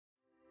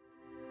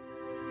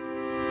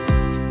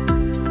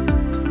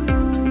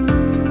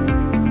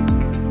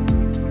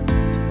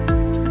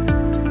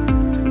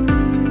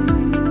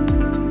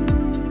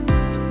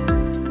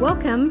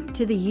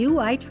to the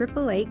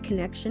UIAAA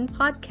Connection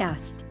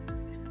podcast.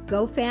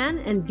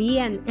 GoFan and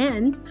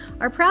VNN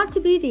are proud to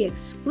be the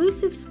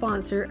exclusive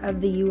sponsor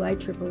of the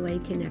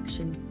UIAAA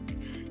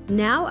Connection.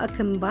 Now a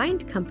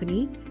combined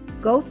company,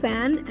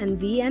 GoFan and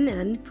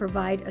VNN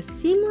provide a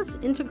seamless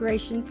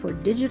integration for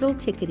digital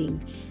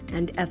ticketing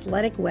and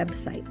athletic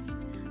websites.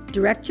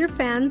 Direct your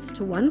fans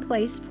to one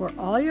place for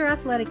all your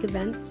athletic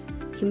events,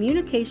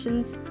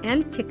 communications,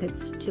 and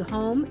tickets to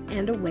home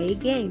and away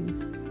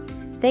games.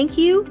 Thank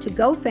you to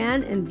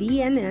GoFan and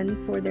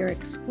VNN for their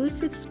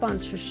exclusive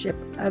sponsorship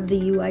of the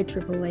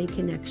UIAAA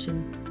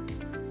Connection.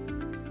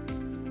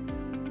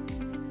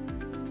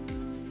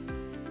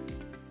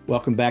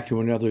 Welcome back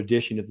to another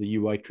edition of the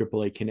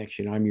UIAAA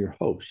Connection. I'm your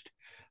host,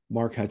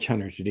 Mark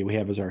Hutch-Hunter. Today we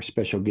have as our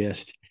special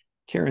guest,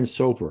 Karen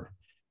Soper,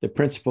 the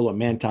principal at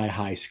Manti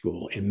High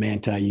School in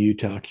Manti,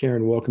 Utah.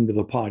 Karen, welcome to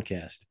the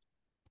podcast.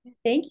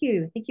 Thank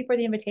you. Thank you for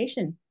the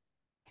invitation.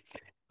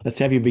 Let's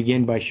have you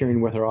begin by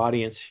sharing with our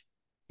audience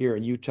here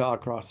in Utah,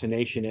 across the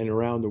nation, and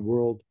around the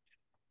world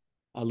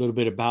a little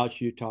bit about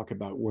you. Talk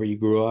about where you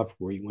grew up,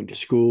 where you went to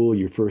school,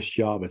 your first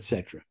job,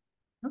 etc.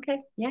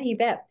 Okay. Yeah, you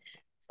bet.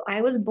 So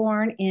I was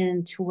born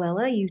in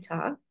Tooele,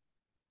 Utah,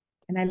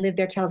 and I lived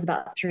there till I was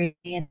about 3.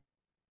 And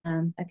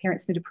my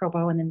parents moved to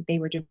Provo, and then they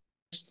were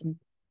divorced, and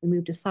we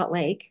moved to Salt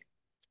Lake.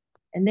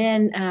 And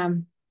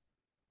then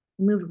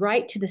moved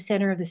right to the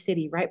center of the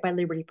city, right by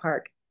Liberty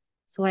Park.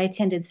 So I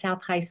attended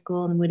South High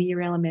School and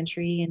Whittier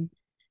Elementary, and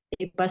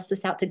they bused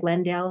us out to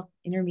Glendale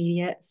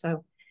Intermediate.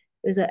 So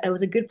it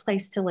was a good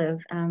place to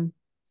live.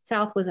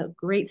 South was a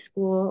great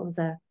school. It was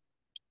a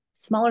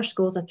smaller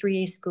school, it was a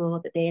 3A school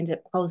that they ended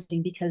up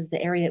closing because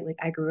the area that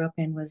I grew up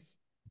in was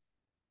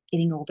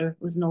getting older.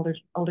 It was an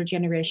older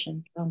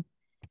generation. So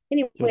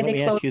anyway, so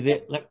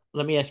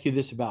let me ask you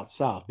this about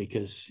South,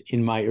 because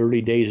in my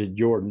early days at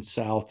Jordan,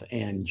 South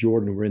and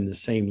Jordan were in the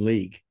same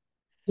league.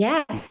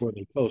 Yes. Before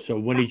they closed. So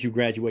when did you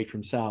graduate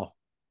from South?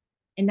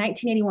 In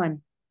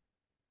 1981.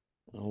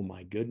 Oh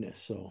my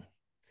goodness. So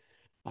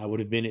I would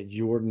have been at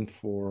Jordan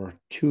for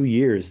 2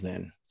 years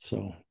then.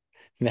 So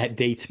that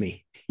dates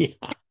me. Yeah.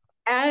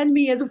 And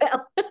me as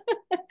well.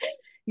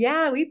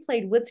 Yeah, we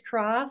played Woods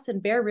Cross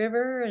and Bear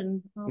River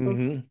and all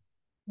those,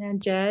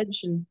 and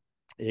Judge and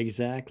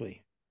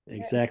exactly.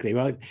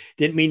 Well,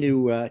 didn't mean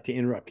to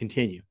interrupt.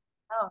 Continue.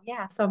 Oh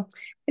yeah. So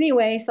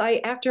anyway,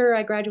 after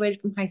I graduated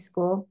from high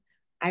school,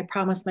 I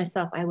promised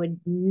myself I would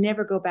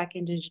never go back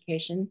into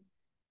education.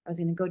 I was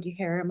going to go do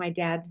hair. My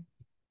dad,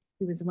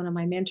 who was one of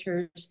my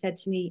mentors, said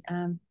to me,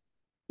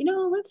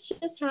 let's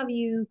just have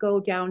you go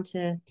down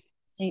to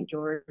St.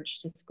 George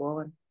to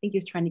school. And I think he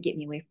was trying to get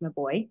me away from a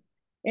boy.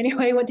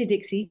 Anyway, I went to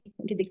Dixie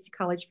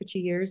College for 2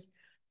 years.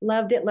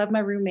 Loved it, loved my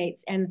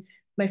roommates. And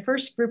my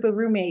first group of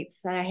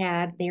roommates I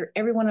had,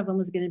 every one of them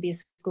was going to be a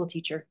school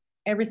teacher,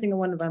 every single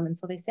one of them. And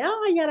so they said,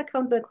 oh, you got to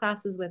come to the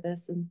classes with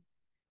us. And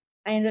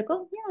I ended up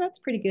going, yeah, that's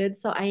pretty good.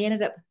 So I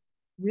ended up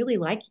really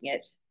liking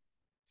it.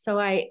 So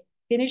I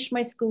finished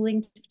my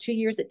schooling 2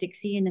 years at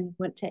Dixie and then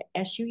went to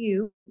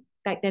SUU.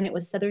 Back then it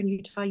was Southern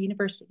Utah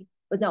University.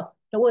 But no,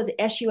 it was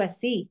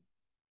SUSC. It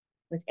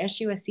was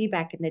SUSC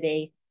back in the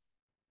day.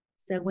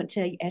 So I went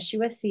to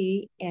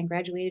SUSC and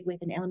graduated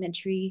with an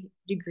elementary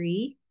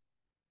degree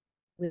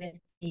with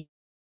a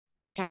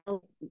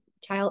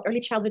early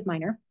childhood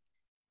minor.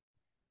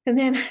 And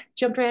then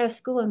jumped right out of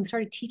school and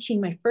started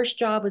teaching. My first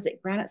job was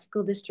at Granite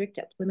School District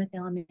at Plymouth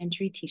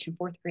Elementary, teaching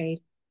 4th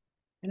grade.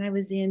 And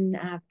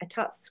I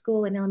taught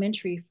school in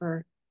elementary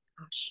for,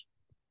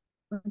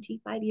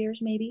 25 years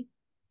maybe.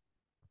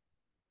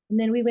 And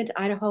then we went to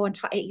Idaho and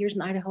taught 8 years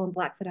in Idaho, in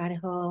Blackfoot,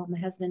 Idaho. My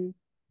husband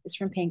is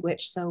from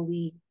Panguitch, so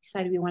we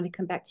decided we wanted to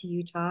come back to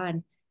Utah.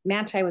 And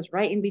Manti was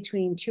right in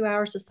between 2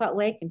 hours to Salt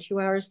Lake and 2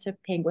 hours to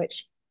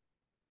Panguitch.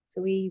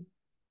 So we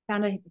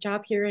found a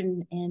job here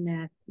in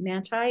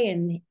Manti,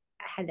 and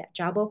I had that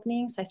job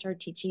opening. So I started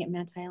teaching at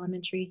Manti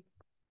Elementary.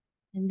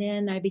 And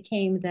then I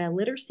became the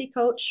literacy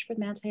coach for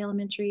Manti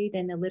Elementary,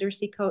 then the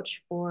literacy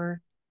coach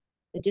for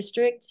the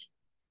district.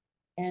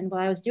 And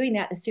while I was doing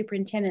that, the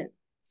superintendent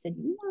said,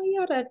 you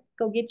ought to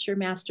go get your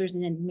master's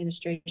in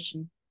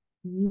administration.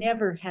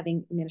 Never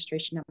having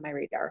administration on my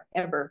radar,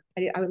 ever.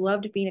 I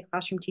loved being a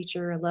classroom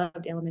teacher. I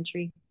loved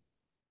elementary.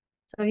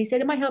 So he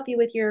said, it might help you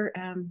with your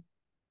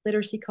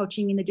literacy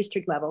coaching in the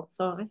district level.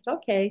 So I said,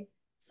 okay.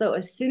 So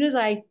as soon as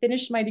I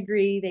finished my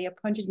degree, they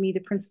appointed me the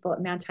principal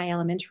at Manti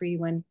Elementary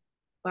when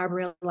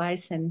Barbara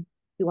Eliason,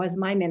 who was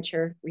my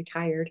mentor,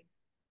 retired.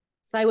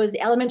 So I was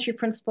the elementary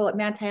principal at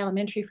Manti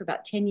Elementary for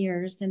about 10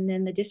 years. And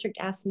then the district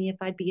asked me if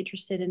I'd be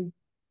interested in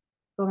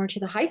going to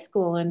the high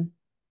school. And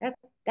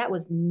that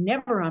was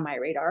never on my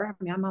radar.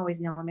 I mean, I'm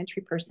always an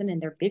elementary person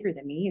and they're bigger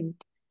than me.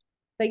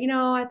 But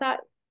I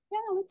thought, yeah,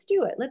 let's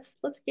do it. Let's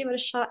give it a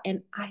shot.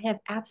 And I have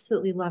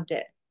absolutely loved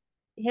it.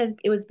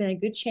 It was been a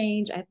good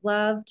change. I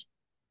loved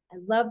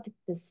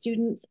the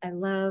students. I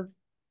love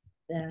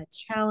the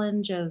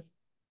challenge of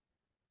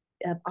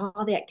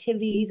all the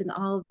activities and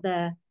all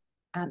the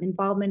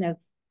involvement of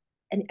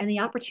and the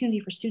opportunity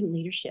for student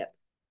leadership.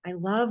 I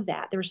love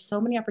that. There were so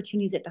many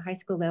opportunities at the high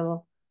school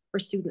level for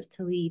students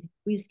to lead.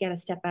 We just got to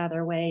step out of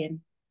their way. And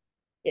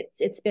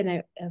it's been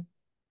a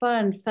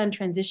fun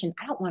transition.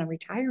 I don't want to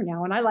retire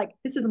now. And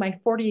this is my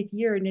 40th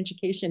year in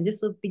education.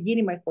 This was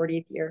beginning my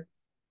 40th year.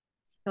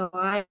 So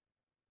I'm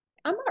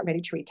not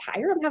ready to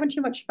retire. I'm having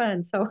too much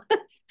fun. So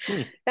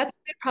that's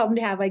a good problem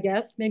to have, I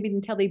guess. Maybe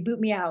until they boot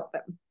me out.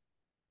 But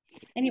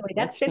anyway,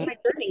 that's been my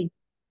journey.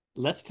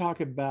 Let's talk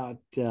about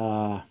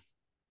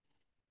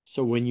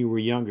so when you were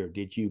younger,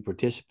 did you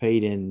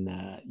participate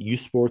in youth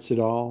sports at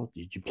all?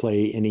 Did you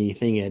play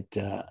anything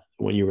at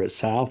when you were at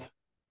South?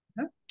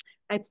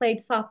 I played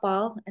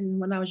softball and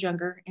when I was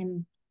younger,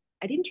 and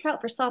I didn't try out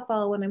for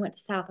softball when I went to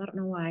South. I don't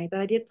know why, but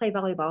I did play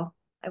volleyball.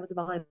 I was a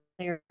volleyball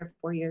player for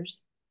 4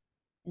 years,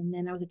 and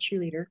then I was a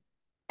cheerleader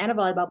and a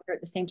volleyball player at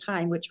the same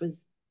time, which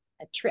was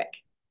a trick.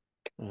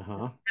 That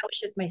was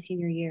just my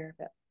senior year.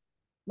 But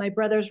my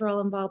brothers were all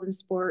involved in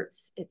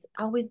sports. It's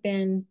always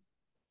been,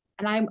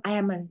 and I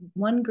am a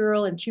one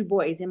girl and two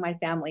boys in my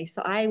family,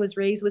 so I was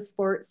raised with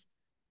sports.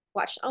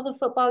 Watched all the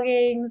football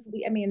games.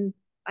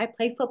 I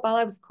played football.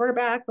 I was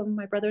quarterback when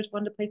my brothers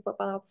wanted to play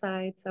football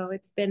outside. So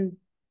it's been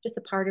just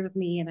a part of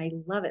me, and I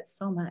love it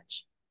so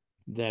much.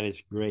 That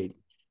is great.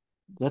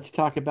 Let's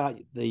talk about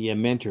the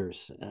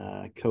mentors,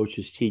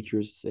 coaches,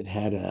 teachers that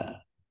had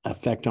a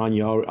effect on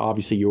you.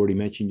 Obviously, you already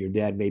mentioned your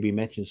dad. Maybe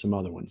mention some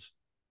other ones.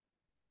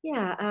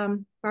 Yeah,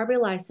 Barbara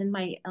Lyson,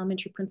 my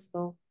elementary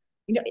principal.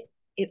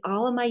 In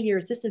all of my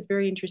years, this is a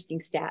very interesting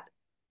stat.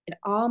 In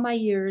all my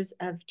years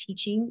of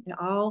teaching, in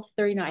all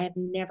 39, I have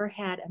never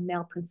had a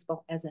male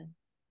principal as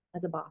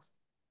a boss.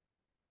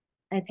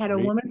 I've had a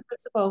woman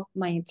principal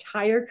my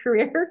entire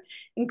career,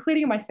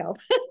 including myself.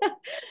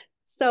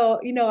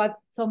 So,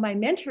 so my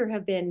mentor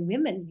have been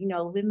women,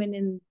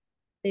 women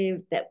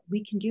that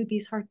we can do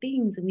these hard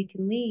things and we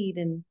can lead.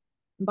 And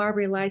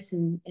Barbara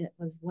Lyson, it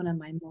was one of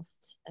my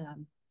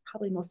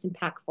probably most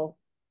impactful.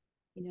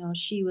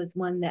 She was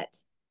one that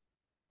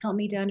helped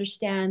me to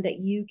understand that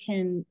you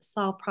can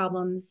solve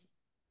problems.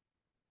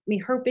 I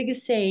mean, her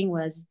biggest saying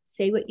was,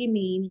 say what you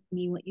mean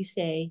what you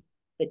say,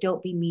 but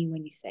don't be mean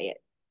when you say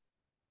it.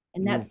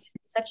 And that's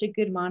such a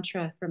good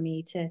mantra for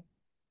me, to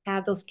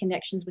have those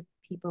connections with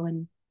people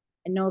and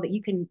know that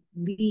you can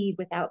lead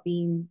without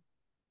being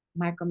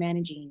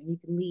micromanaging. You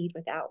can lead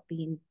without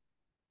being,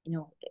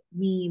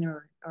 mean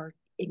or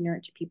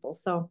ignorant to people.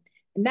 So,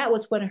 and that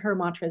was one of her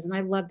mantras, and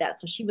I love that.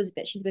 So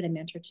she's been a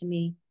mentor to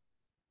me.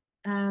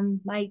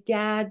 My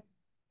dad,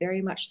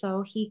 very much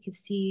so. He could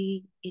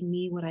see in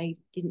me what I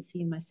didn't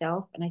see in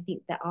myself, and I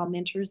think that all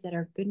mentors that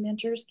are good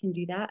mentors can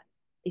do that.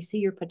 They see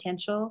your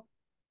potential,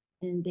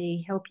 and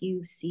they help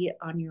you see it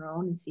on your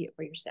own and see it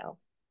for yourself.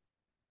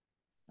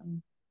 So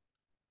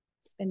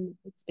it's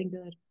been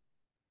good.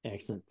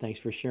 Excellent. Thanks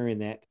for sharing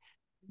that.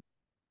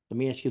 Let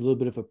me ask you a little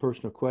bit of a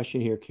personal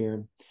question here,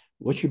 Karen.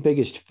 What's your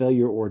biggest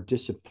failure or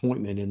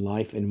disappointment in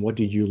life, and what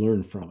did you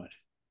learn from it?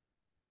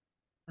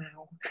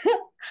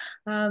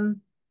 Wow.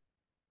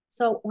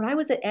 So when I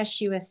was at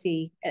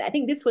SUSC, and I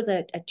think this was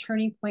a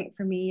turning point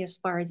for me as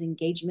far as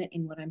engagement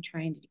in what I'm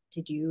trying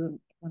to do and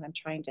what I'm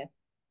trying to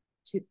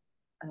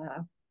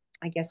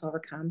I guess,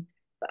 overcome.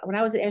 But when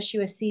I was at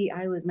SUSC,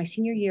 my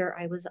senior year,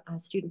 I was a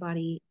student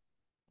body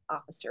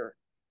officer.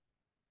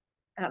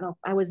 I don't know.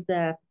 I was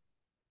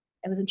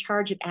in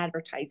charge of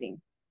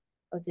advertising.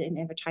 I was an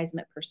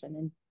advertisement person.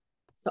 And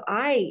so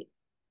I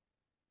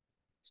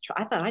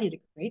thought I did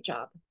a great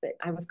job, but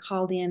I was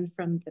called in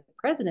from the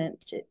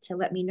president to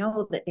let me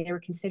know that they were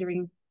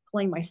considering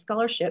pulling my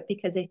scholarship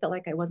because they felt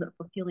like I wasn't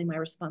fulfilling my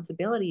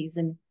responsibilities.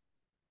 And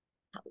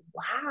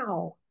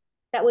wow,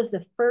 that was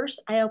the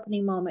first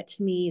eye-opening moment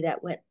to me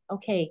that went,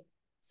 okay,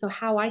 so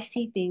how I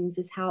see things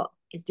is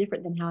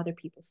different than how other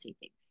people see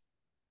things.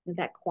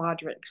 That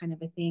quadrant kind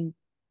of a thing.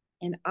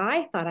 And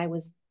I thought I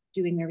was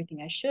doing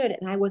everything I should,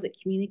 and I wasn't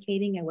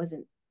communicating. I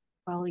wasn't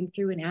following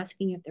through and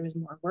asking if there was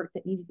more work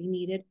that needed to be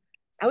needed.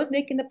 I was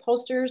making the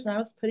posters and I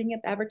was putting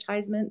up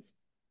advertisements,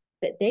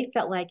 but they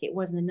felt like it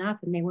wasn't enough,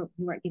 and we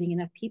weren't getting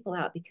enough people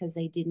out because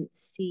they didn't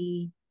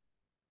see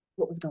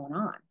what was going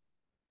on.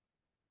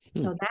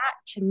 So that,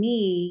 to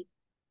me,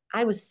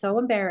 I was so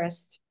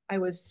embarrassed. I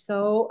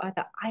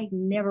thought, I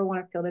never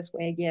want to feel this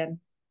way again.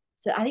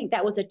 So I think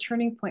that was a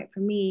turning point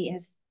for me.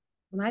 Is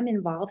when I'm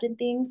involved in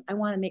things, I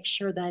want to make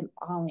sure that I'm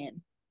all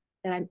in,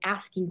 that I'm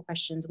asking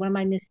questions. What am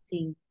I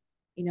missing?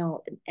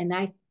 And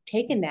I've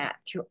taken that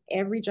through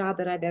every job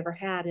that I've ever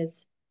had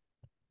is,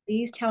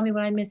 please tell me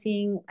what I'm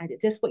missing. Is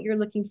this what you're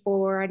looking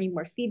for? I need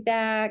more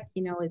feedback.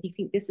 If you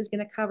think this is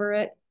going to cover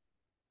it.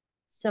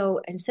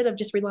 So instead of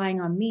just relying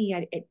on me,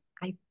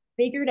 I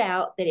figured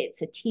out that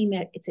it's a team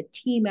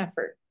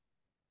effort,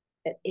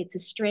 that it's a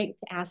strength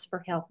to ask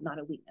for help, not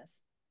a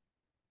weakness.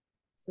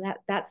 So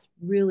that's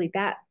really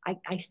that.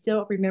 I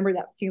still remember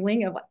that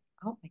feeling of like,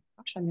 oh my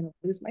gosh, I'm going to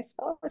lose my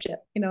scholarship,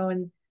 and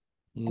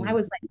I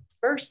was like,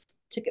 first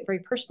took it very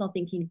personal,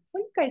 thinking,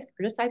 what are you guys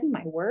criticizing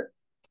my work?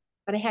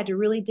 But I had to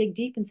really dig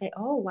deep and say,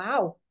 oh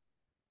wow,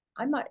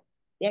 I'm not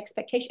the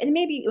expectation. And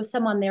maybe it was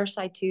some on their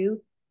side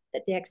too,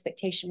 that the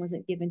expectation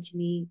wasn't given to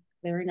me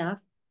clear enough.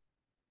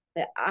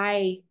 That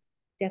I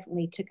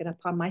definitely took it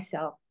upon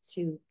myself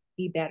to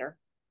be better,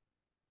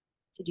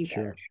 to do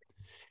Sure. better.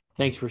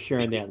 Thanks for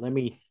sharing that. Let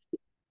me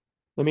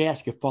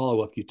ask you a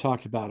follow-up. You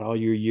talked about all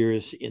your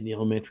years in the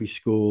elementary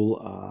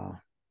school.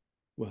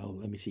 Well,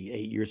 let me see,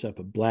 8 years up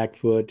at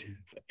Blackfoot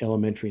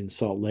Elementary in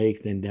Salt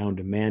Lake, then down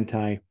to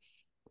Manti.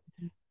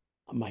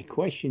 My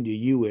question to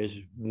you is,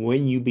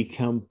 when you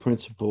become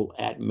principal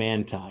at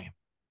Manti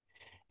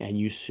and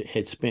you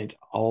had spent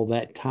all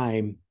that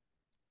time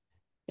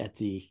at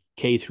the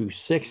K through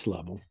 6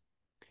 level,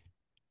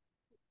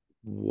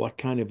 what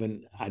kind of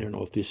an, I don't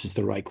know if this is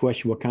the right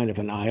question, what kind of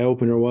an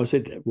eye-opener was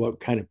it? What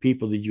kind of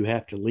people did you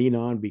have to lean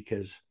on?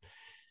 Because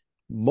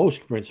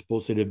most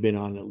principals that have been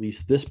on at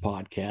least this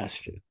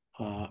podcast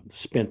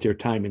spent their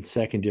time in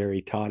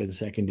secondary, taught in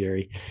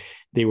secondary.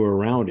 They were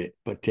around it.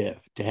 But to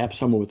have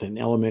someone with an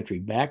elementary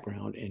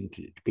background and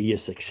to be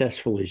as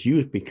successful as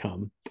you've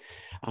become,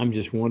 I'm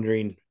just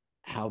wondering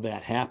how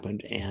that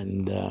happened,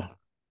 and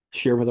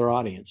share with our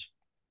audience.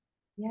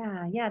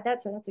 Yeah,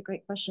 that's a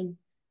great question.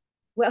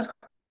 Well,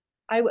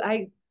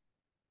 I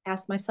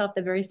asked myself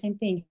the very same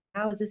thing.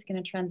 How is this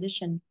going to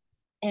transition?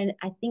 And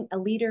I think a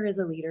leader is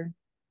a leader.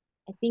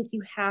 I think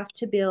you have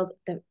to build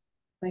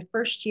my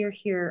first year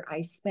here, I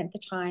spent the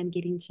time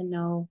getting to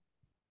know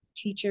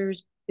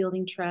teachers,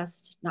 building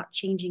trust, not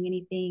changing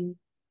anything,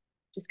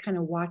 just kind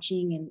of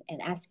watching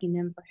and asking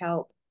them for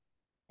help.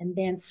 And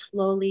then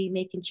slowly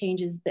making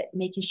changes, but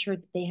making sure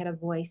that they had a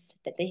voice,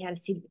 that they had a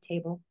seat at the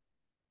table,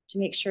 to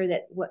make sure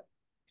that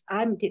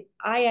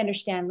I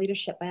understand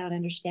leadership, but I don't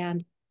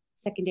understand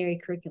secondary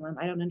curriculum.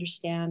 I don't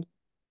understand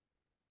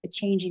the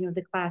changing of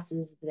the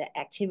classes, the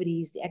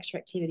activities, the extra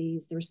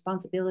activities, the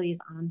responsibilities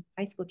on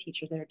high school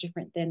teachers that are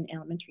different than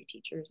elementary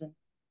teachers. And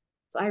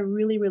so I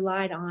really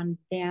relied on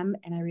them,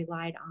 and I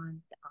relied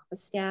on the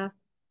office staff.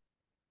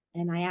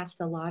 And I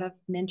asked a lot of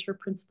mentor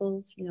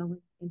principals,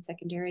 in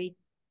secondary,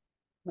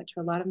 went to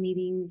a lot of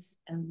meetings,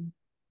 and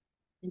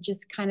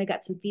just kind of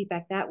got some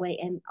feedback that way.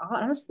 And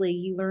honestly,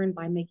 you learn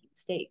by making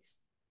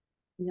mistakes.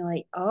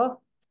 Like, oh,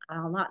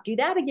 I'll not do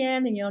that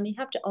again. And you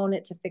have to own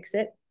it to fix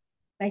it.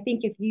 I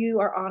think if you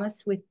are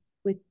honest with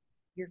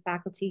your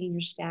faculty and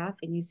your staff,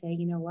 and you say,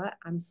 you know what,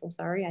 I'm so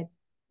sorry,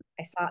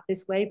 I saw it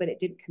this way, but it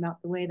didn't come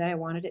out the way that I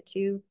wanted it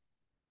to.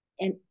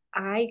 And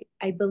I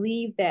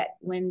believe that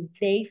when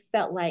they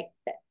felt like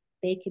that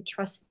they could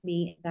trust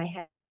me, that I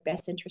had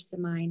best interests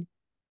in mind,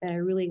 that I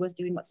really was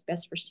doing what's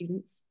best for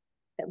students,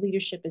 that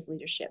leadership is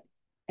leadership.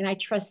 And I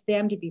trust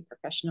them to be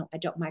professional. I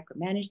don't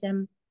micromanage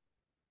them,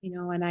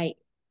 and I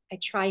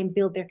try and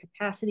build their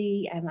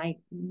capacity. And I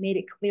made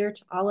it clear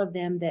to all of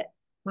them that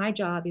my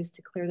job is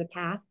to clear the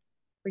path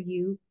for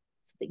you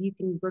so that you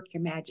can work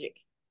your magic.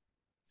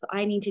 So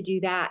I need to do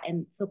that.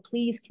 And so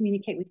please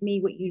communicate with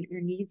me what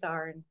your needs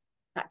are, and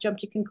not jump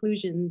to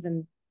conclusions.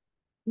 And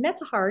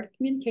that's hard.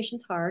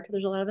 Communication's hard.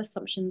 There's a lot of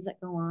assumptions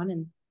that go on.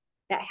 And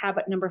that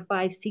habit number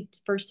 5, seek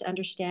first to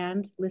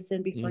understand,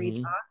 listen before you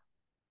talk.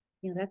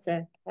 That's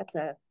a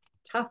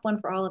tough one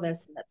for all of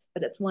us. And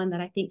but it's one that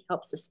I think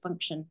helps us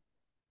function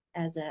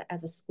as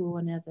a school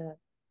and as a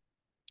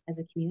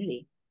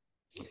community.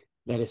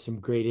 That is some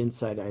great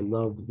insight. I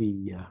love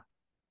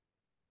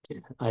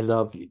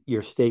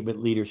your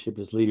statement, leadership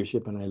is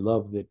leadership, and I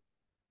love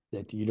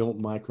that you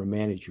don't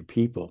micromanage your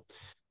people.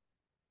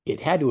 It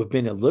had to have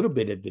been a little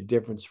bit of the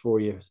difference for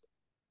you.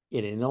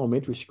 In an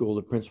elementary school,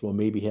 the principal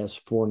maybe has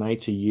 4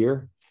 nights a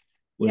year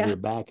where they're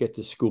back at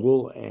the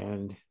school,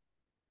 and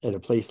at a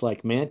place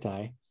like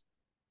Manti,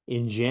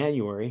 in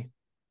January,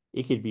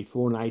 it could be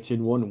 4 nights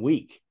in 1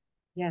 week.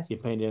 Yes.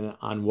 Depending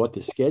on what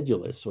the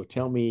schedule is. So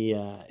tell me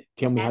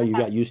how you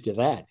got used to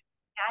that.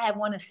 I have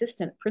one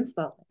assistant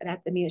principal.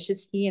 It's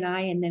just he and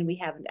I, and then we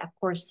have, of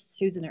course,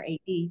 Susan, our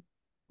AD.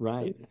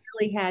 Right. We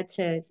really had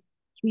to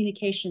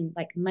communication.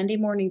 Like Monday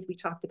mornings, we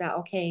talked about,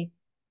 okay,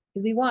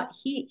 because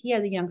he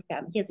has a young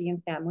family. He has a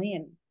young family,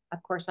 and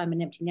of course, I'm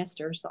an empty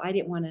nester, so I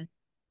didn't want to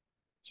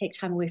take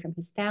time away from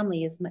his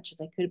family as much as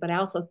I could, but I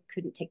also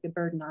couldn't take the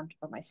burden on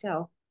for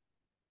myself.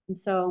 And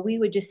so we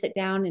would just sit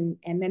down,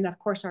 and then of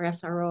course our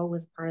SRO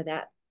was a part of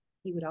that.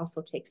 He would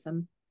also take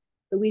some,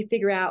 but we'd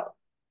figure out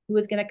who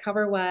was going to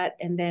cover what,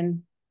 and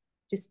then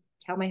just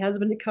tell my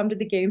husband to come to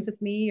the games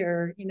with me,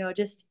 or,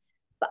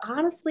 but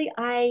honestly,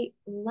 I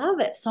love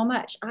it so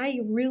much. I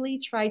really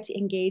tried to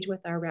engage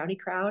with our rowdy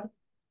crowd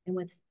and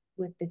with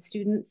the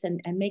students, and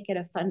make it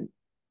a fun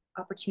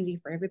opportunity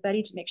for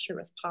everybody, to make sure it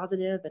was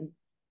positive and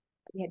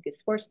we had good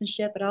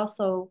sportsmanship, but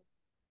also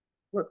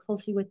work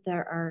closely with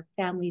our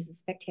families and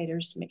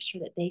spectators to make sure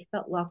that they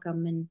felt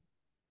welcome. And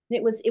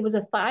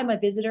I'm a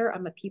visitor,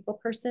 I'm a people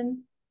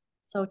person.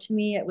 So to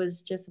me, it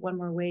was just one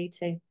more way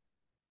to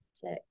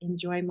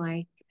enjoy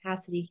my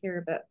capacity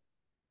here, but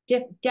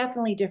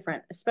definitely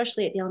different,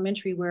 especially at the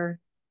elementary, where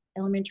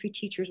elementary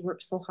teachers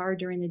work so hard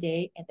during the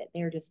day and that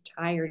they're just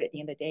tired at the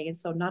end of the day. And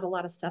so not a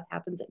lot of stuff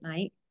happens at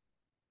night.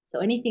 So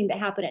anything that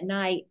happened at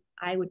night,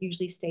 I would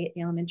usually stay at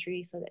the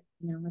elementary, so that,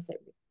 unless it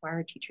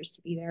required teachers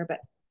to be there. But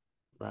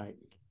right.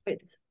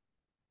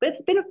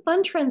 It's been a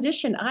fun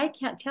transition. I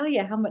can't tell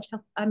you how much.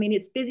 I mean,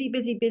 it's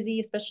busy,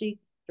 especially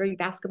during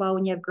basketball,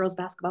 when you have girls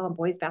basketball and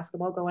boys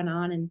basketball going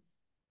on. And,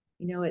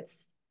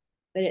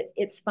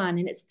 It's fun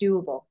and it's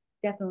doable,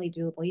 definitely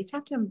doable. You just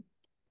have to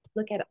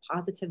look at it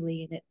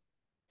positively, and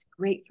it's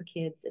great for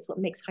kids. It's what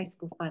makes high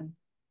school fun.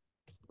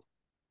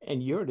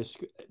 And you're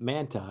at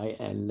Manti,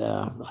 and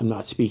I'm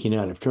not speaking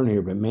out of turn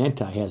here, but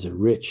Manti has a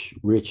rich,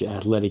 rich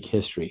athletic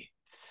history.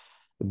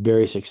 A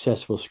very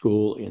successful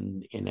school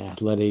in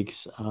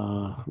athletics.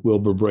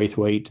 Wilbur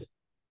Braithwaite,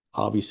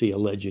 obviously a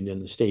legend in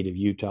the state of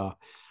Utah,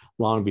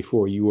 long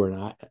before you were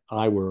and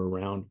I were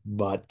around.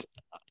 But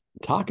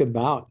talk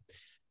about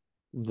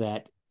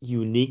that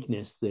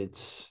uniqueness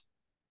that's,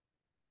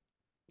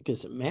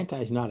 because Manti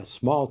is not a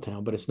small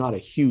town, but it's not a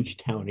huge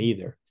town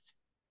either.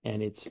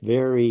 And it's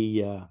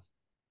very,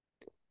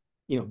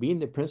 being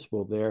the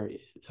principal there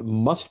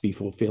must be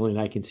fulfilling.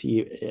 I can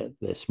see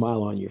the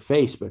smile on your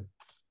face, but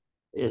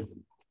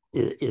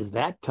is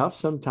that tough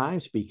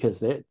sometimes?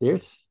 Because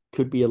there's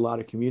could be a lot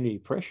of community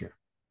pressure.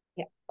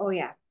 Yeah. Oh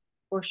yeah,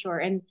 for sure.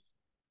 And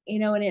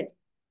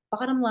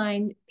bottom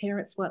line,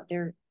 parents want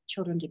their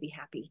children to be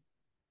happy.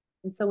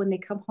 And so when they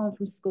come home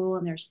from school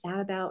and they're sad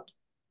about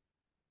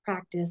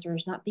practice or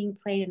it's not being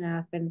played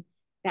enough, and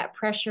that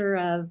pressure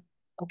of,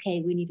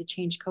 okay, we need to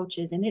change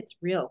coaches, and it's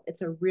real.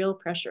 It's a real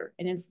pressure.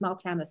 And in small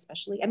town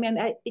especially. I mean,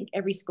 I think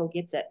every school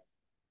gets it,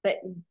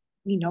 but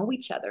we know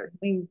each other.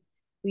 We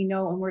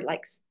know, and we're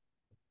like,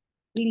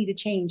 we need to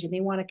change, and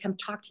they want to come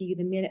talk to you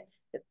the minute.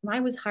 When I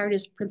was hired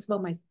as principal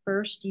my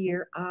first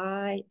year,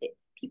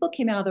 people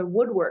came out of the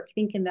woodwork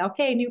thinking,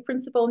 okay, new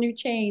principal, new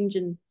change.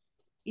 And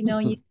you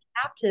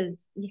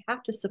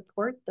have to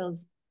support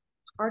those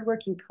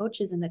hardworking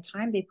coaches and the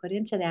time they put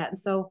into that. And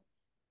so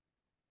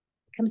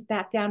it comes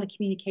back down to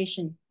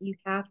communication. You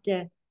have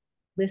to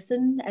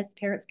listen as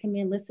parents come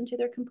in, listen to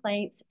their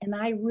complaints. And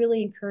I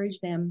really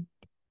encourage them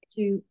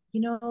to,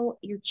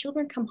 your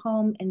children come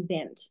home and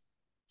vent.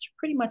 It's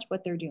pretty much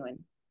what they're doing.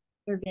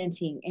 They're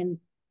venting. And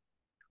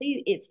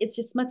it's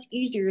just much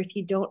easier if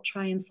you don't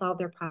try and solve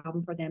their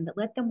problem for them, but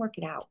let them work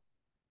it out.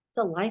 It's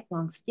a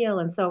lifelong skill.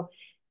 And so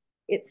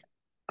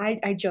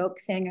I joke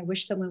saying I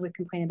wish someone would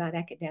complain about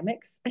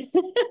academics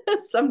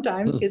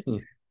sometimes, because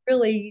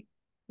really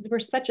we're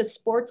such a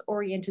sports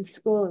oriented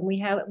school, and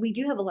we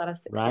do have a lot of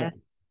success. Right.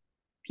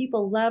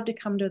 People love to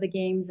come to the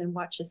games and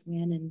watch us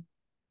win, and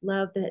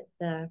love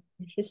the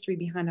history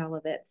behind all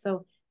of it.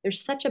 So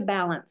there's such a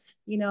balance,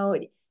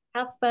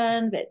 have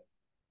fun, but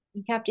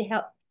you have to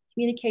help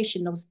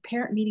communication. Those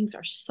parent meetings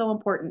are so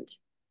important,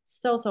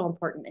 so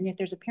important. And if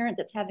there's a parent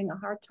that's having a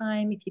hard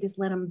time, if you just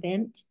let them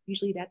vent,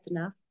 usually that's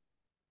enough.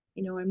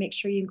 And make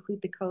sure you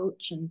include the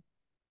coach.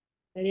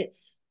 But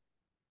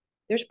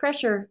there's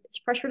pressure. It's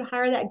pressure to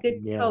hire that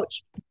good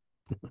coach.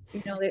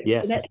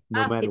 Yes,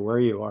 no matter where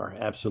you are,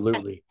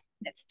 absolutely.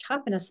 It's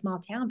tough in a small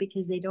town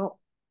because they don't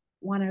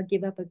want to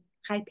give up a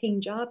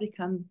high-paying job to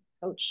come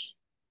coach.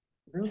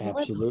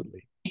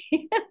 Absolutely.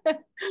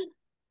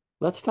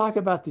 Let's talk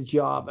about the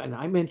job, and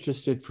I'm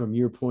interested from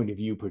your point of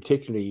view,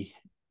 particularly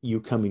you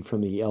coming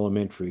from the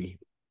elementary.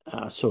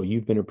 So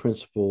you've been a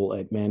principal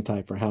at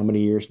Manti for how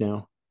many years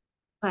now?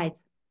 5.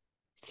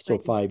 So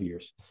 5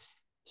 years.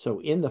 So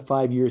in the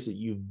 5 years that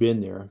you've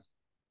been there,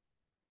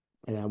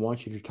 and I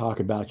want you to talk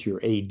about your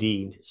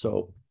AD.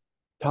 So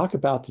talk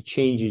about the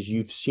changes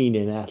you've seen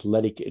in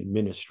athletic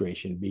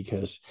administration,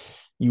 because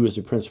you as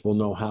a principal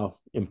know how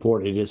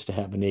important it is to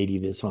have an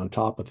AD that's on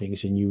top of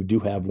things, and you do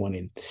have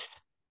one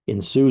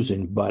in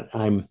Susan. But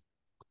and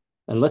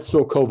let's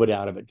throw COVID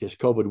out of it, because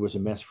COVID was a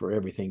mess for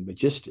everything. But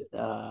just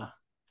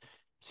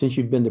since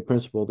you've been the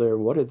principal there,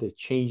 what are the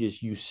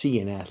changes you see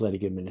in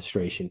athletic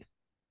administration?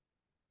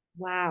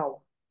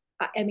 Wow.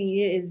 I mean,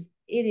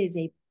 it is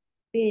a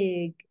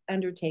big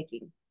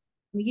undertaking.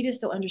 I mean, you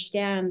just don't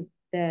understand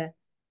the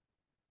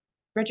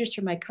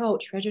register my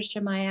coach,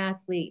 register my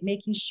athlete,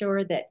 making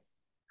sure that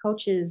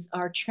coaches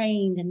are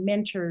trained and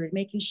mentored,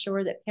 making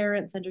sure that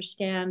parents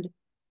understand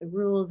the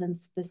rules and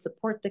the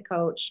support the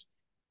coach.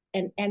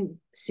 And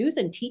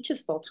Susan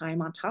teaches full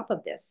time on top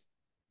of this.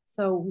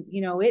 So,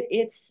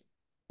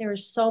 there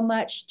is so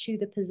much to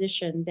the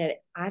position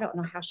that I don't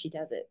know how she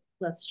does it.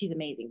 Well, she's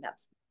amazing.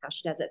 That's how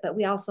she does it. But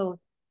we also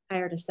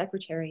hired a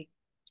secretary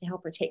to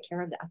help her take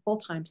care of a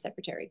full-time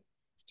secretary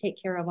to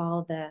take care of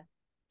all the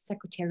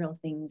secretarial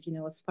things,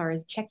 as far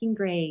as checking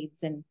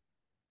grades. And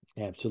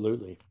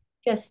absolutely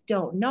just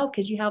don't know,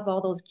 because you have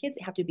all those kids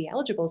that have to be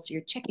eligible. So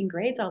you're checking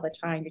grades all the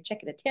time. You're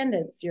checking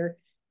attendance.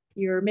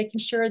 You're making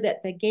sure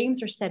that the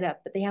games are set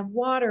up, that they have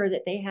water,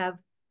 that they have,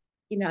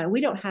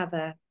 we don't have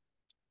a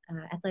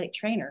athletic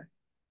trainer.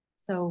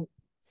 So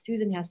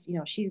Susan has,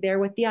 she's there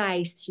with the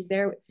ice. She's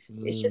there.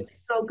 It's just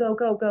go, go,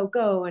 go, go,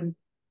 go. And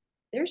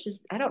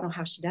I don't know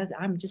how she does it.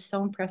 I'm just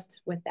so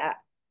impressed with that.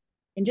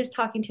 And just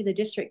talking to the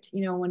district,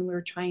 when we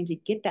were trying to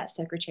get that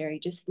secretary,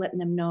 just letting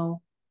them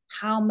know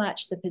how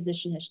much the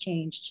position has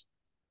changed,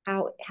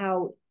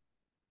 how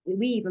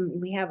we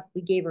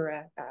gave her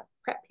a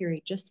prep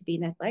period just to be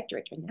an athletic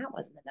director, and that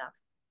wasn't enough,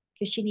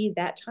 because she needed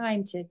that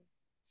time to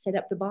set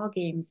up the ball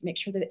games, make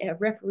sure that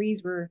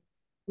referees were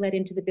let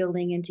into the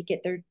building, and to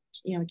get their,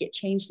 get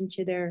changed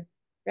into their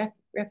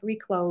referee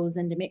clothes,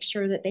 and to make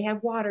sure that they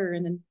have water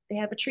and then they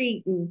have a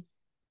treat. And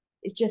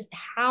it's just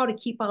how to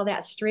keep all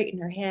that straight in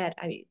her head.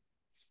 I mean,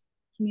 it's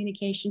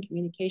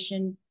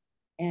communication,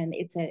 and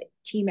it's a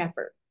team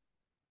effort.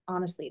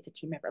 Honestly, it's a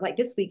team effort. Like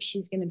this week,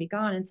 she's going to be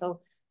gone. And so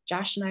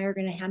Josh and I are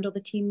going to handle the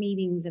team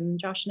meetings, and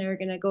Josh and I are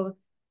going to go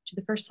to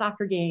the first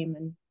soccer game.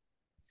 And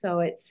so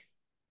it's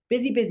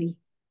busy.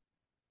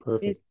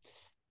 Perfect. Busy.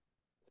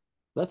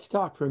 Let's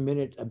talk for a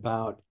minute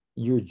about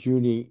your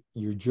journey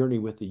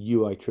with the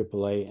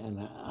UIAAA.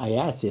 And I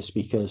ask this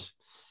because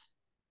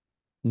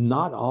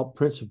not all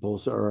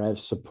principals are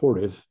as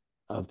supportive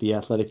of the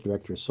Athletic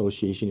Director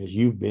Association as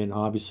you've been.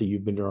 Obviously,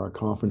 you've been to our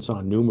conference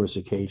on numerous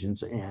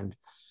occasions. And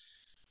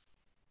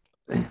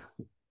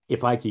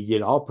if I could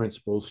get all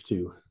principals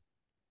to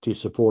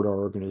support our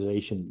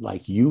organization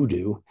like you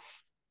do,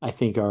 I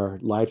think our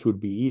lives would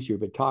be easier.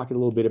 But talk a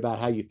little bit about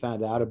how you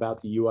found out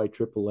about the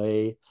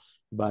UIAAA,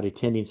 about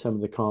attending some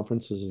of the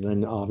conferences, and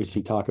then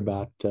obviously talk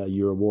about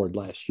your award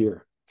last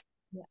year.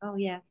 Oh,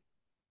 yeah.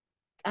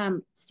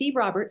 Steve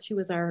Roberts, who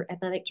was our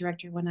athletic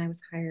director when I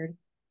was hired,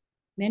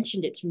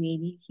 mentioned it to me.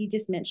 And he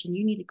just mentioned,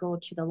 you need to go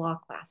to the law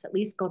class, at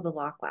least go to the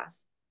law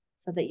class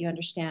so that you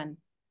understand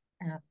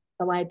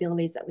the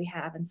liabilities that we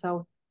have. And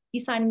so he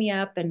signed me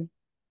up, and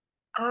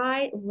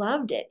I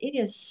loved it. It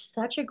is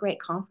such a great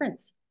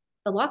conference.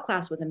 The law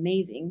class was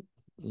amazing,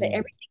 but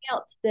everything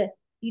else,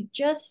 you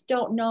just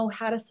don't know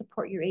how to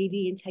support your AD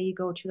until you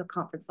go to a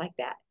conference like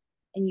that.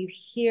 And you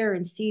hear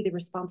and see the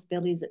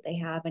responsibilities that they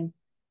have and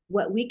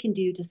what we can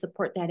do to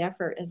support that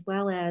effort, as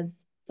well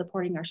as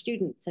supporting our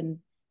students and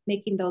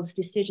making those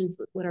decisions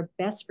with what are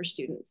best for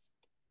students.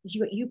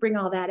 You bring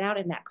all that out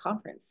in that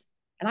conference.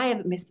 And I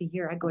haven't missed a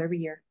year. I go every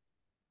year.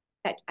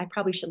 I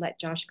probably should let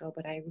Josh go,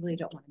 but I really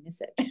don't want to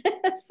miss it.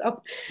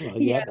 So, well,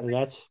 yeah,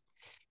 that's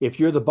if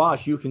you're the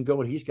boss, you can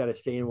go, and he's got to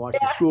stay and watch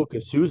the school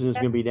because Susan's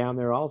going to be down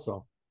there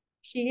also.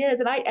 she is,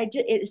 and I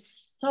just, it is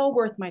so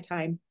worth my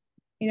time.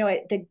 You know,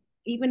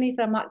 even if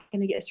I'm not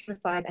going to get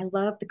certified, I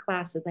love the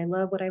classes. I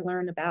love what I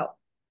learn about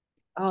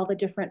all the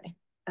different,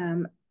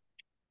 um,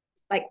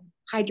 like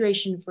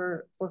hydration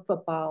for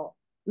football.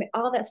 I mean,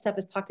 all that stuff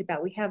is talked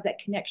about. We have that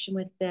connection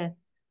with the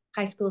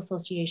high school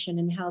association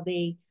and how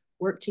they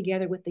work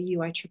together with the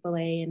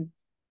UIAAA, and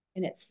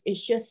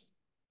it's just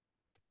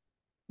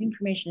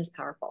information is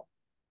powerful.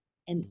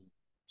 And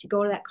to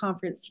go to that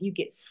conference, you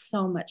get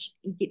so much.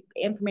 You get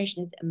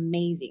information is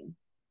amazing,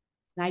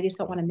 and I just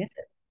don't want to miss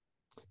it.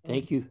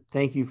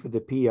 Thank you for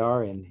the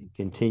PR, and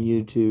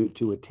continue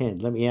to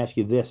attend. Let me ask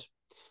you this: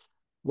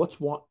 what's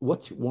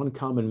one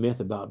common myth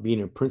about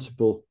being a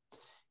principal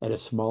at a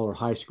smaller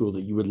high school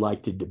that you would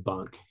like to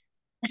debunk?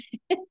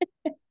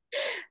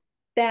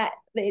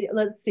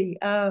 Let's see,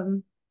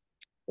 the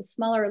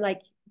smaller,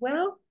 like,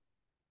 well,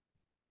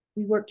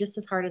 we work just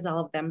as hard as all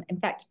of them. In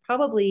fact,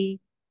 probably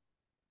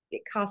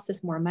it costs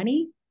us more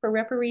money for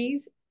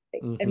referees.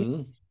 I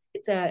mean,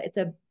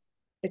 the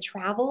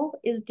travel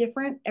is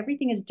different.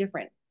 Everything is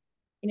different.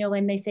 You know,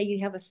 when they say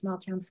you have a small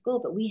town school,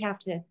 but we have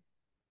to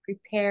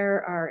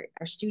prepare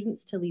our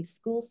students to leave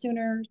school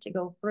sooner, to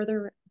go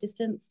further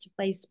distance to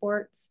play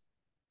sports.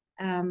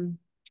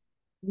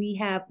 We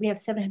have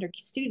 700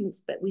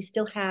 students, but we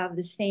still have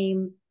the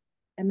same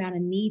amount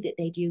of need that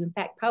they do. In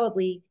fact,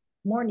 probably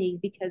more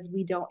need, because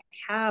we don't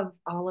have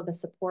all of the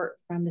support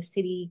from the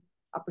city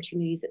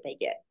opportunities that they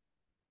get.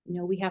 You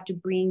know, we have to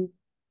bring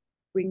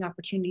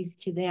opportunities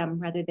to them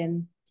rather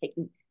than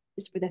taking,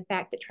 just for the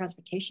fact that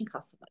transportation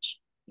costs so much.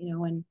 You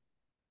know,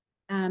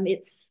 and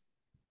it's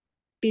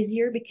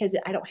busier because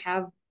I don't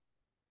have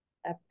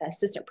an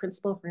assistant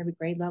principal for every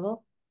grade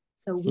level.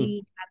 So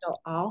we handle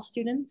all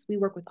students. We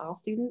work with all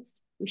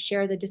students. We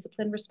share the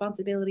discipline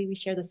responsibility. We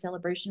share the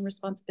celebration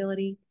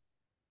responsibility.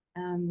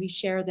 We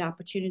share the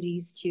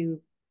opportunities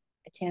to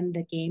attend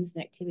the games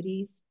and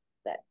activities.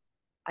 But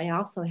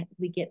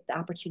we get the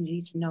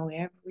opportunity to know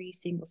every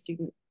single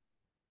student.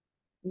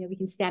 You know, we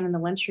can stand in the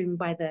lunchroom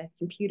by the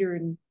computer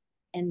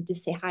and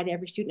just say hi to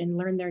every student and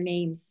learn their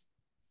names.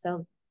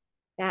 So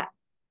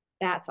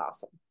that's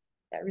awesome.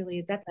 That really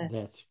is.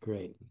 That's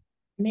great.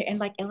 And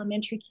like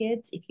elementary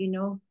kids, if you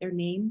know their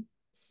name,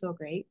 so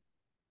great.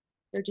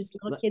 They're just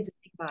little kids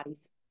with big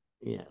bodies.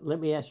 Yeah. Let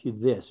me ask you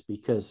this,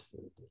 because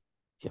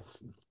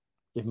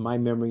if my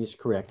memory is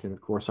correct, and of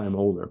course I'm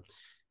older,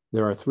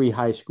 there are 3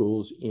 high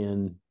schools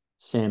in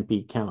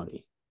Sanpete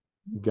County: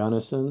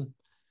 Gunnison,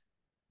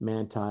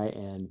 Manti,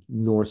 and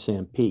North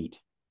Sanpete.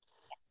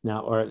 Yes.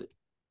 Now,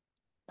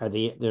 are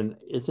they then?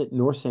 Is it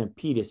North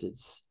Sanpete is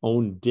its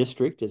own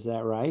district? Is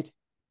that right?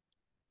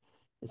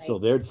 Right. So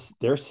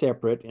they're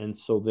separate, and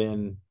so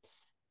then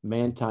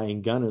Manti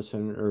and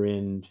Gunnison are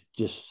in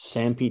just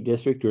Sanpete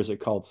district, or is it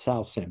called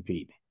South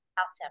Sanpete?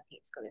 South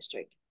Sanpete School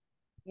District.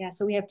 Yeah,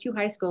 so we have 2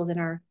 high schools in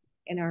our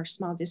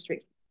small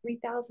district,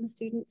 3,000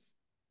 students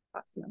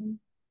approximately.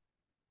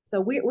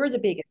 So we're the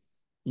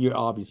biggest. You're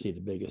obviously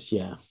the biggest,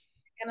 yeah.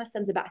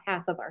 Gunnison's about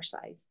half of our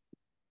size.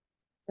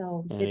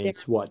 So and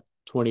it's what,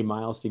 20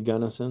 miles to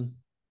Gunnison?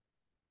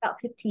 About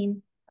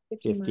 15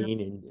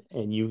 miles.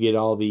 And you get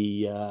all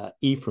the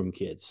Ephraim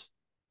kids.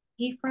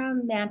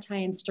 Ephraim,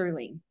 Manti, and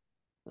Sterling.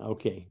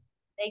 Okay.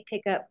 They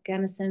pick up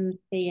Gunnison,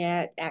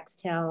 Fayette,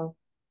 Axtell.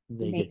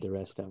 They get the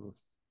rest of them.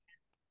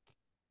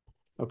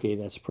 Okay,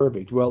 that's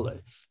perfect. Well,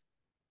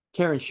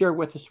 Karen, share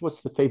with us, what's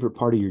the favorite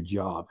part of your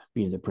job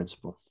being the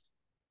principal?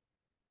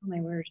 Oh my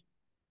word.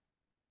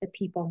 The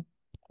people,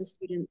 the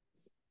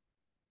students.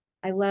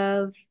 I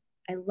love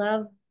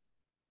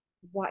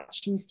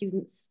watching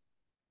students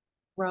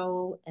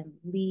grow and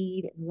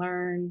lead and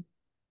learn.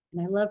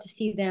 And I love to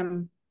see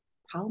them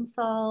problem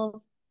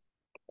solve.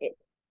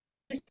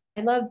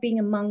 I love being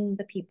among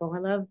the people. I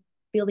love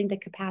building the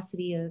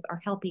capacity of,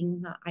 or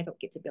helping, not, I don't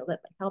get to build it,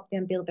 but help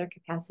them build their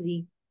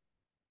capacity.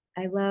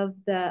 I love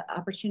the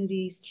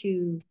opportunities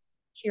to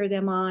cheer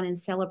them on and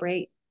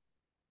celebrate,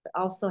 but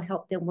also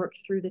help them work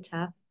through the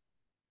tough.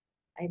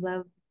 I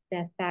love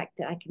the fact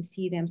that I can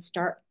see them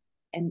start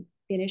and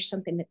finish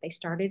something that they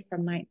started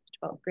from 9th to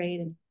 12th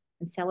grade,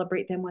 and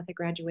celebrate them with a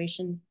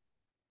graduation.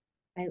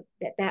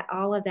 That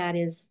all of that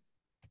is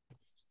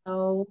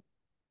so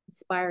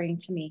inspiring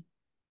to me.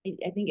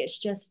 I think it's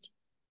just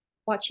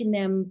watching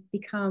them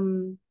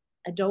become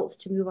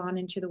adults to move on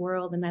into the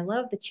world. And I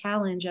love the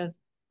challenge of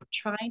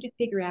trying to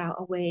figure out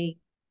a way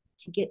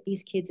to get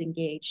these kids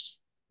engaged.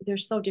 They're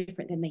so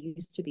different than they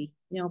used to be.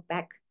 You know,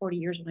 back 40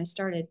 years when I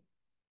started,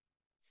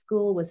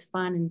 school was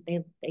fun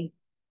and they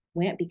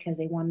went because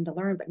they wanted to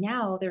learn. But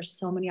now there's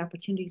so many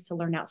opportunities to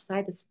learn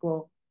outside the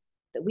school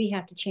that we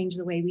have to change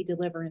the way we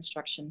deliver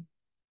instruction,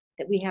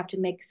 that we have to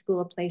make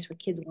school a place where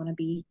kids want to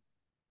be.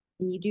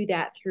 And you do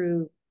that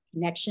through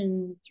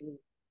connection, through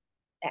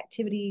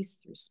activities,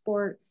 through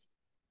sports,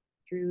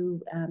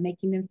 through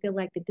making them feel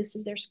like that this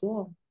is their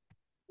school,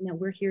 and that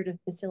we're here to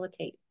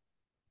facilitate.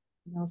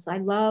 You know, so I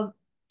love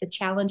the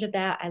challenge of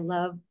that. I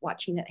love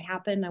watching it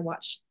happen. I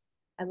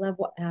love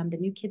what the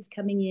new kids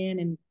coming in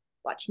and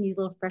watching these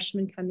little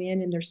freshmen come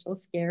in, and they're so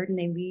scared and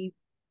they leave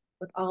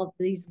with all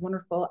these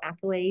wonderful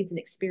accolades and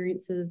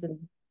experiences,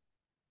 and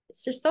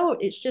it's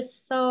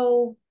just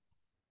so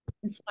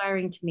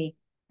inspiring to me.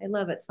 I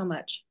love it so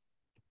much.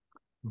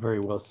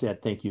 Very well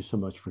said. Thank you so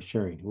much for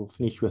sharing. We'll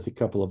finish with a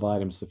couple of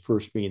items. The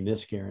first being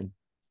this, Karen.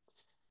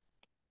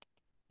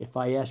 If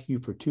I ask you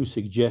for 2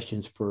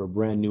 suggestions for a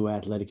brand new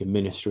athletic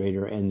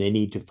administrator and they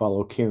need to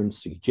follow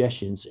Karen's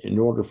suggestions in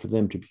order for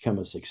them to become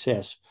a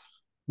success,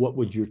 what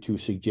would your 2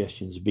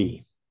 suggestions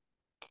be?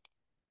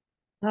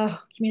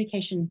 Oh,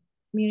 communication,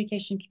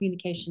 communication,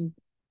 communication.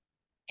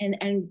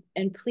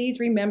 And please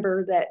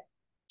remember that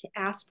to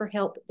ask for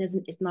help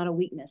doesn't, it's not a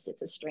weakness,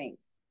 it's a strength.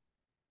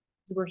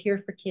 We're here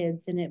for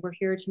kids, and we're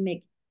here to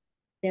make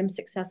them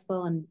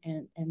successful,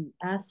 and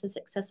us as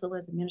successful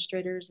as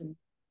administrators.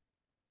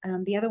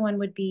 And the other one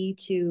would be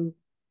to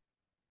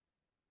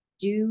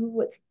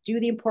do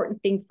the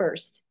important thing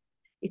first.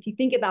 If you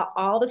think about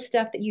all the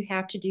stuff that you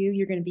have to do,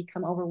 you're going to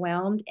become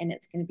overwhelmed and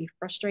it's going to be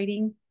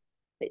frustrating.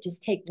 But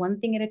just take one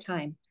thing at a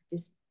time.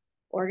 Just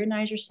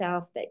organize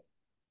yourself, that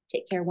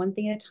take care of one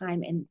thing at a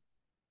time, and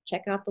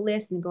check off the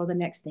list and go to the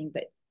next thing.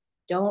 But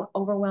don't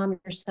overwhelm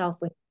yourself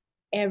with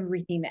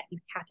everything that you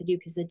have to do,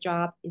 because the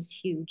job is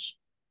huge,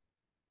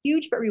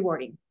 huge, but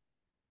rewarding.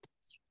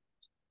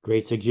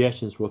 Great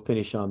suggestions. We'll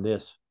finish on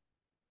this.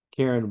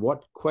 Karen,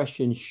 what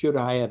questions should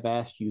I have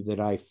asked you that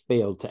I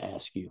failed to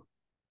ask you?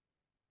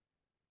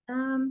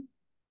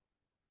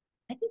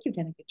 I think you've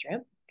done a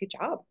good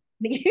job.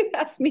 You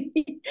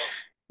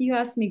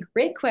asked me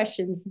great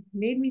questions,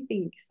 made me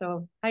think.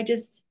 So I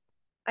just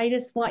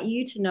want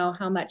you to know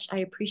how much I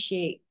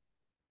appreciate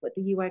what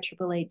the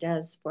UIAAA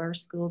does for our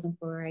schools and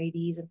for our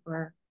ADs and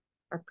for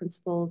our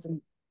principals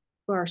and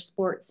for our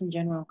sports in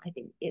general. I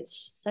think it's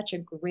such a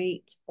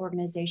great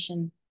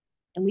organization,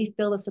 and we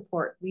feel the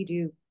support. We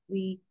do.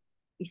 We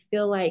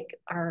feel like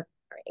our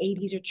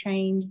ADs are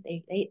trained.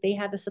 They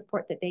have the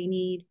support that they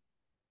need.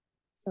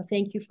 So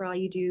thank you for all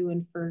you do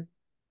and for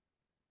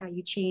how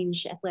you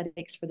change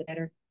athletics for the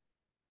better.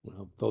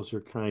 Well, those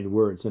are kind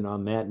words. And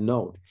on that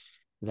note,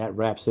 that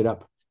wraps it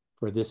up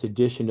for this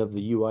edition of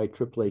the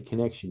UIAAA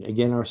Connection.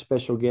 Again, our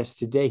special guest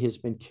today has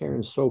been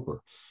Karen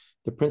Soper,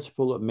 the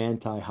principal at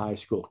Manti High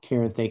School.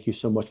 Karen, thank you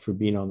so much for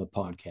being on the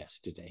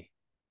podcast today.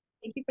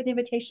 Thank you for the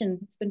invitation.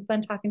 It's been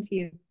fun talking to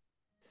you.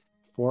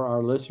 For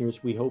our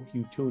listeners, we hope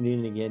you tune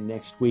in again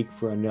next week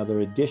for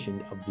another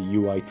edition of the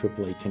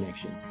UIAAA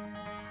Connection.